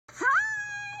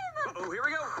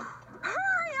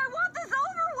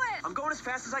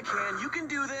fast as I can. You can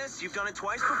do this. You've done it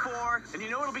twice before, and you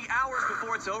know it'll be hours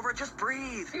before it's over. Just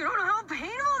breathe. You don't know how painful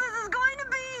this is going to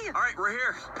be. All right, we're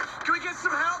here. Can we get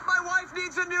some help? My wife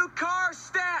needs a new car.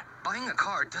 Stat. Buying a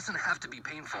car doesn't have to be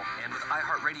painful. And with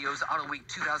iHeartRadio's Auto Week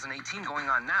 2018 going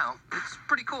on now, it's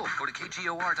pretty cool. Go to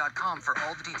KGOR.com for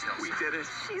all the details. We did it.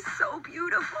 She's so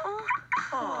beautiful.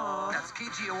 Aww. That's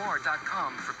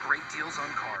KGOR.com for great deals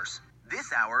on cars.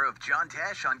 This hour of John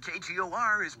Tesh on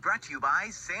KGOR is brought to you by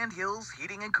Sandhills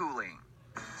Heating and Cooling.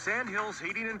 Sandhills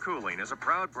Heating and Cooling is a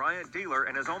proud Bryant dealer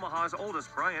and is Omaha's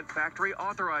oldest Bryant factory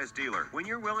authorized dealer. When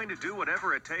you're willing to do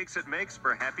whatever it takes, it makes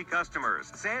for happy customers.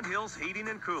 Sandhills Heating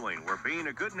and Cooling, where being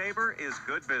a good neighbor is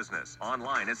good business.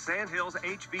 Online at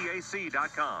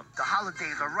sandhillshvac.com. The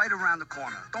holidays are right around the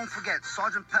corner. Don't forget,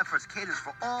 Sergeant Peffers caters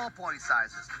for all party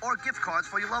sizes or gift cards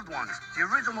for your loved ones. The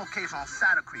original location on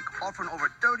Saddle Creek, offering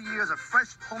over 30 years of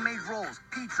fresh homemade rolls,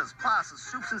 pizzas, pastas,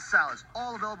 soups, and salads,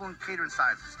 all available in catering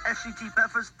sizes.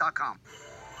 SGTPeffers.com.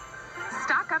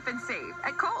 Stock up and save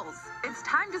at Kohl's. It's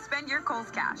time to spend your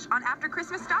Kohl's cash on after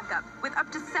Christmas stock up with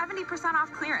up to 70%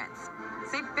 off clearance.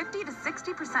 Save 50 to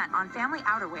 60% on family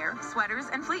outerwear, sweaters,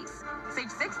 and fleece.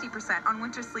 Save 60% on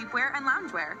winter sleepwear and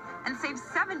loungewear. And save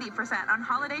 70% on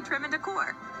holiday trim and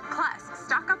decor. Plus,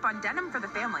 stock up on denim for the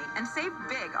family and save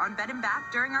big on bed and bath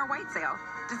during our white sale.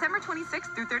 December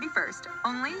 26th through 31st,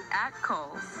 only at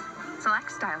Kohl's.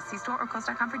 Select styles. See store or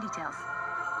Kohl's.com for details.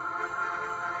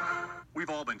 We've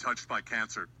all been touched by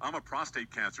cancer. I'm a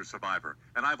prostate cancer survivor,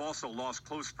 and I've also lost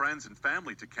close friends and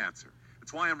family to cancer.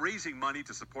 It's why I'm raising money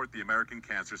to support the American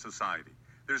Cancer Society.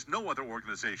 There's no other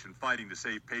organization fighting to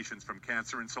save patients from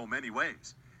cancer in so many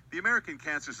ways. The American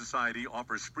Cancer Society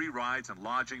offers free rides and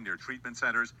lodging near treatment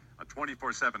centers, a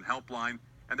 24/7 helpline,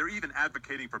 and they're even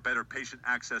advocating for better patient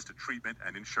access to treatment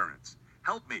and insurance.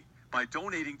 Help me by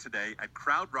donating today at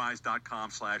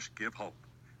crowdrise.com/givehope.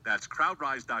 That's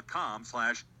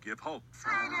crowdrise.com/givehope.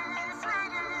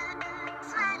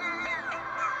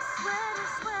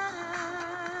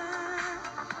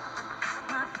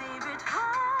 My favorite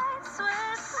white sweater.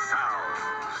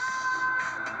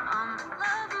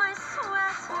 Love my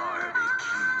sweater.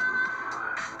 Barbecue.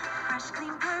 Fresh,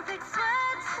 clean, perfect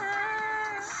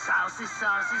sweater. Saucy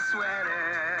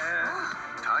sweater.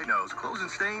 Tide knows clothes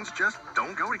and stains just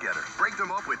don't go together. Break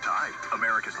them up with Tide,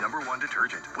 America's #1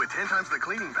 detergent. With 10 times the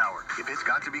cleaning power. If it's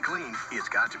got to be clean, it's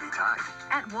got to be Tide.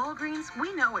 At Walgreens,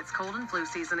 we know it's cold and flu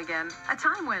season again. A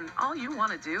time when all you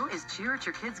want to do is cheer at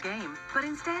your kid's game. But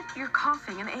instead, you're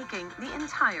coughing and aching the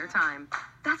entire time.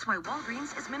 That's why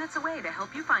Walgreens is minutes away to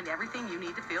help you find everything you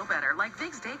need to feel better, like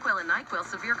Vicks DayQuil and NyQuil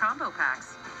Severe Combo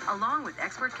Packs, along with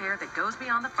expert care that goes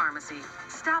beyond the pharmacy.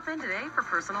 Stop in today for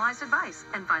personalized advice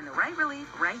and find the right relief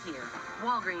right here.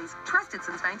 Walgreens, trusted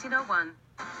since 1901.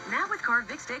 Now with card,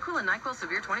 Vicks DayQuil and NyQuil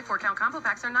Severe 24-count combo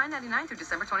packs are $9.99 through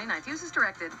December 29th. Use as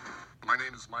directed. My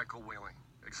name is Michael Whaling,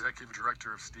 Executive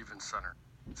Director of Stevens Center.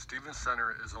 Stevens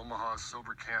Center is Omaha's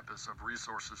sober campus of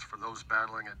resources for those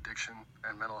battling addiction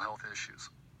and mental health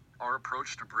issues. Our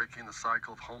approach to breaking the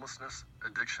cycle of homelessness,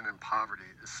 addiction, and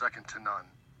poverty is second to none,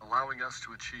 allowing us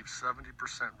to achieve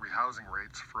 70% rehousing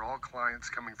rates for all clients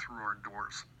coming through our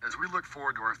doors. As we look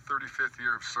forward to our 35th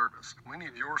year of service, we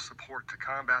need your support to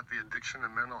combat the addiction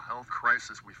and mental health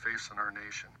crisis we face in our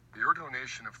nation. Your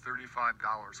donation of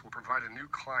 $35 will provide a new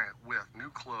client with new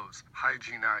clothes,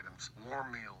 hygiene items,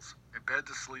 warm meals, a bed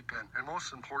to sleep in, and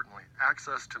most importantly,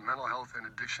 access to mental health and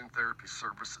addiction therapy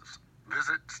services.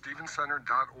 Visit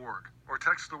stevenscenter.org or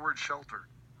text the word shelter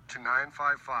to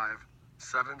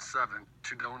 955-77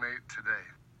 to donate today.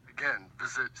 Again,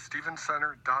 visit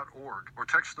stevenscenter.org or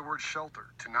text the word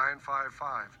shelter to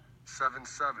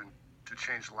 955-77 to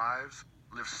change lives,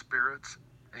 lift spirits,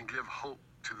 and give hope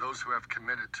to those who have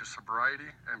committed to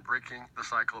sobriety and breaking the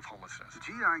cycle of homelessness.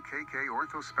 GIKK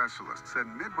Ortho Specialists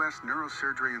and Midwest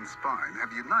Neurosurgery and Spine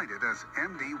have united as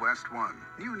MD West One.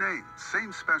 New name,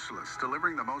 same specialists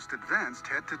delivering the most advanced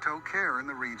head-to-toe care in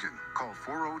the region. Call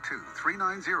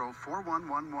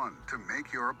 402-390-4111 to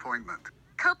make your appointment.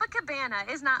 Copacabana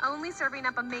is not only serving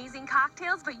up amazing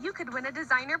cocktails, but you could win a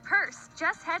designer purse.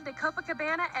 Just head to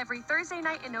Copacabana every Thursday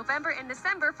night in November and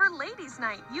December for Ladies'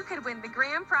 Night. You could win the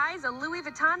grand prize, a Louis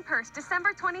Vuitton purse,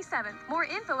 December 27th. More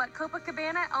info at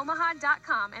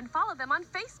CopacabanaOmaha.com and follow them on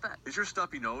Facebook. Is your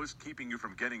stuffy nose keeping you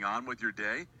from getting on with your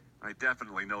day? I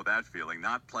definitely know that feeling.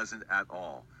 Not pleasant at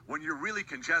all. When you're really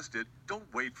congested, don't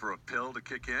wait for a pill to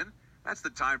kick in. That's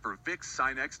the time for Vicks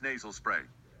Sinex nasal spray.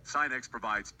 Sinex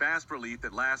provides fast relief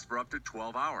that lasts for up to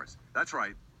 12 hours. That's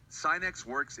right. Sinex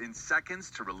works in seconds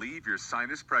to relieve your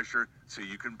sinus pressure so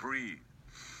you can breathe.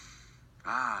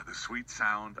 Ah, the sweet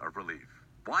sound of relief.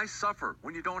 Why suffer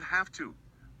when you don't have to?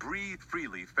 breathe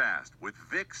freely fast with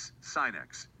Vicks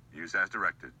Sinex. Use as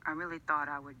directed. I really thought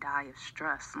I would die of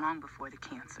stress long before the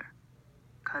cancer,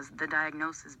 because the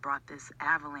diagnosis brought this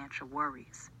avalanche of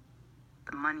worries.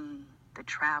 The money, the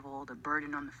travel, the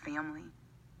burden on the family.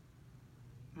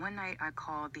 One night I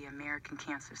called the American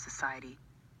Cancer Society,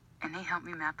 and they helped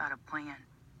me map out a plan.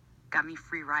 Got me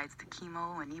free rides to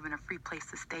chemo and even a free place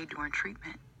to stay during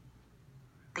treatment.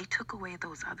 They took away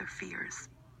those other fears,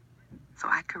 so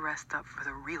I could rest up for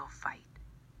the real fight.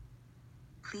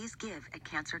 Please give at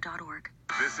cancer.org.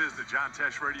 This is the John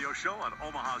Tesh Radio Show on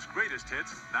Omaha's greatest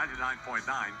hits, 99.9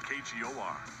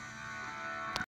 KGOR.